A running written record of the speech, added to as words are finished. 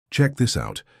Check this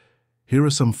out. Here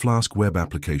are some Flask web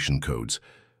application codes.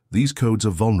 These codes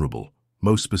are vulnerable.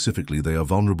 Most specifically, they are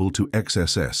vulnerable to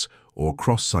XSS, or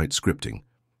cross-site scripting.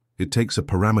 It takes a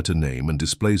parameter name and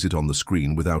displays it on the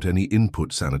screen without any input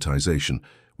sanitization,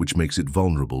 which makes it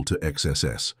vulnerable to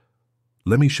XSS.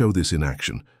 Let me show this in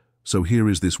action. So here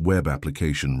is this web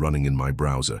application running in my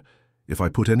browser. If I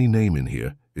put any name in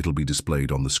here, it'll be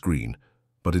displayed on the screen.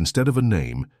 But instead of a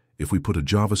name, if we put a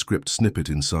JavaScript snippet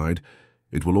inside,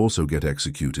 it will also get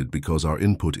executed because our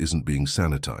input isn't being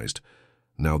sanitized.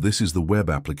 Now this is the web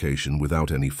application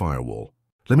without any firewall.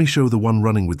 Let me show the one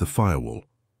running with the firewall.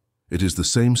 It is the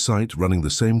same site running the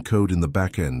same code in the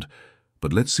back end,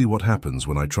 but let's see what happens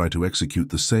when I try to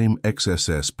execute the same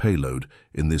XSS payload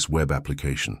in this web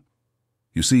application.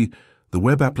 You see, the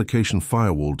web application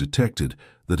firewall detected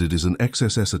that it is an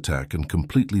XSS attack and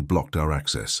completely blocked our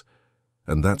access.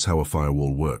 And that's how a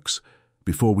firewall works.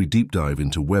 Before we deep dive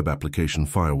into web application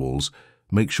firewalls,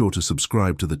 make sure to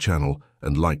subscribe to the channel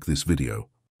and like this video.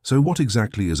 So what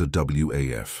exactly is a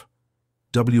WAF?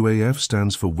 WAF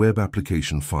stands for Web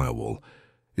Application Firewall.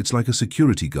 It's like a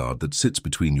security guard that sits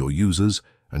between your users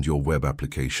and your web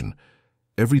application.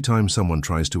 Every time someone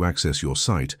tries to access your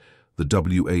site, the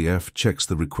WAF checks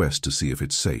the request to see if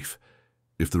it's safe.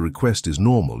 If the request is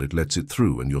normal, it lets it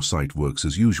through and your site works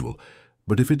as usual.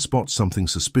 But if it spots something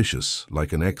suspicious,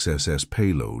 like an XSS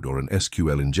payload or an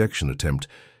SQL injection attempt,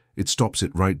 it stops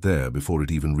it right there before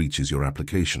it even reaches your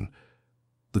application.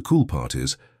 The cool part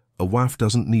is, a WAF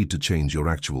doesn't need to change your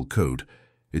actual code.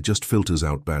 It just filters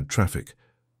out bad traffic.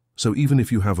 So even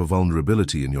if you have a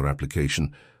vulnerability in your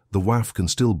application, the WAF can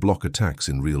still block attacks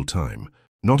in real time.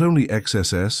 Not only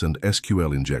XSS and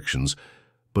SQL injections,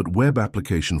 but web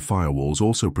application firewalls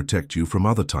also protect you from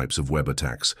other types of web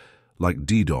attacks, like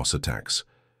DDoS attacks.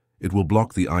 It will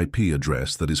block the IP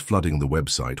address that is flooding the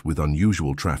website with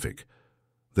unusual traffic.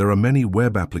 There are many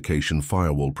web application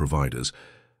firewall providers,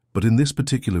 but in this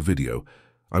particular video,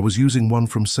 I was using one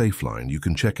from SafeLine. You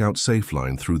can check out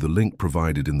SafeLine through the link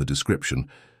provided in the description,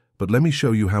 but let me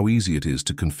show you how easy it is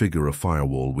to configure a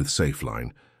firewall with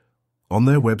SafeLine. On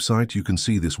their website, you can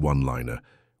see this one-liner,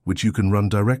 which you can run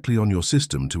directly on your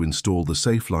system to install the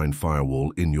SafeLine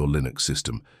firewall in your Linux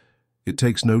system. It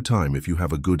takes no time if you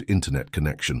have a good internet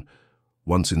connection.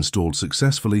 Once installed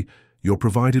successfully, you're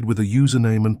provided with a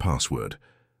username and password.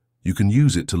 You can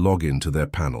use it to log in to their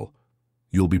panel.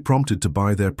 You'll be prompted to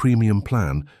buy their premium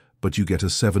plan, but you get a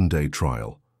 7-day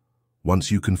trial. Once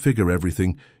you configure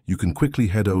everything, you can quickly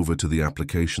head over to the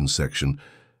Applications section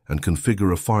and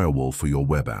configure a firewall for your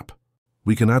web app.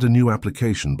 We can add a new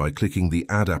application by clicking the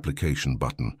Add Application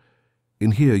button.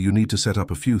 In here, you need to set up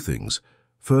a few things.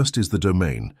 First is the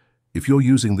domain. If you're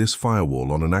using this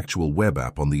firewall on an actual web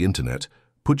app on the internet,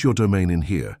 put your domain in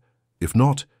here. If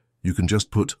not, you can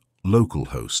just put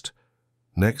localhost.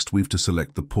 Next, we've to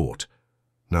select the port.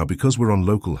 Now, because we're on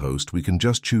localhost, we can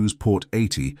just choose port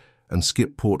 80 and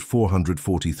skip port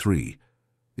 443.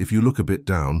 If you look a bit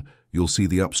down, you'll see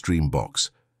the upstream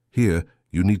box. Here,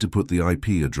 you need to put the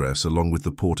IP address along with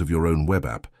the port of your own web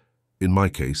app. In my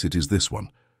case, it is this one.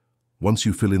 Once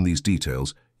you fill in these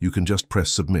details, you can just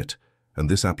press Submit, and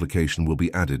this application will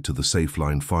be added to the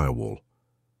SafeLine firewall.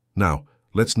 Now,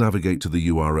 let's navigate to the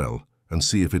URL and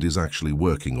see if it is actually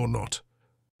working or not.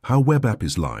 How web app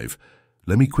is live.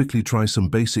 Let me quickly try some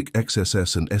basic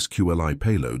XSS and SQLi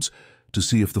payloads to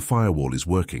see if the firewall is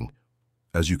working.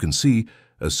 As you can see,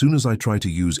 as soon as I try to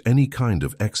use any kind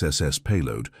of XSS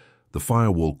payload, the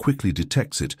firewall quickly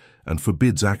detects it and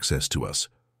forbids access to us.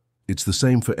 It's the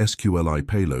same for SQLi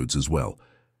payloads as well.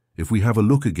 If we have a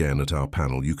look again at our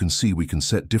panel, you can see we can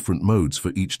set different modes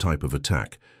for each type of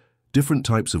attack. Different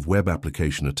types of web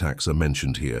application attacks are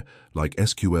mentioned here, like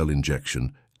SQL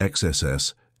injection,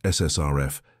 XSS,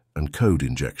 SSRF, and code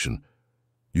injection.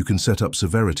 You can set up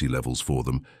severity levels for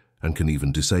them and can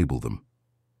even disable them.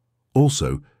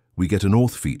 Also, we get an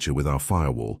auth feature with our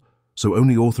firewall, so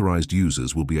only authorized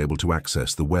users will be able to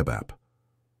access the web app.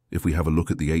 If we have a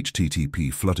look at the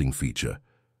HTTP flooding feature,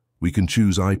 we can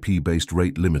choose IP-based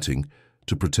rate limiting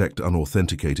to protect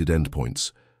unauthenticated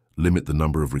endpoints, limit the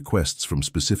number of requests from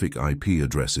specific IP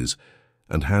addresses,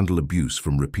 and handle abuse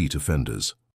from repeat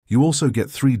offenders. You also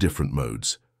get 3 different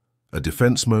modes: a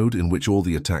defense mode in which all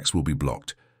the attacks will be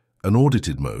blocked, an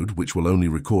audited mode which will only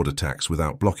record attacks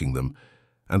without blocking them,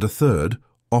 and a third,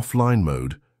 offline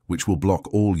mode, which will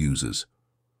block all users.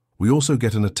 We also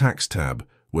get an attacks tab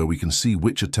where we can see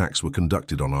which attacks were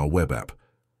conducted on our web app.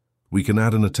 We can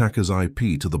add an attacker's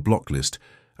IP to the block list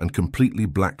and completely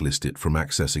blacklist it from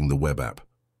accessing the web app.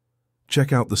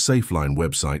 Check out the SafeLine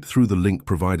website through the link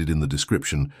provided in the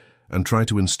description and try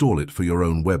to install it for your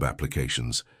own web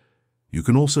applications. You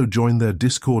can also join their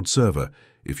Discord server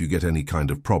if you get any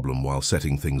kind of problem while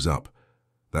setting things up.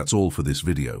 That's all for this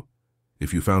video.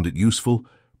 If you found it useful,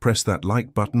 press that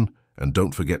like button and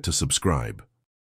don't forget to subscribe.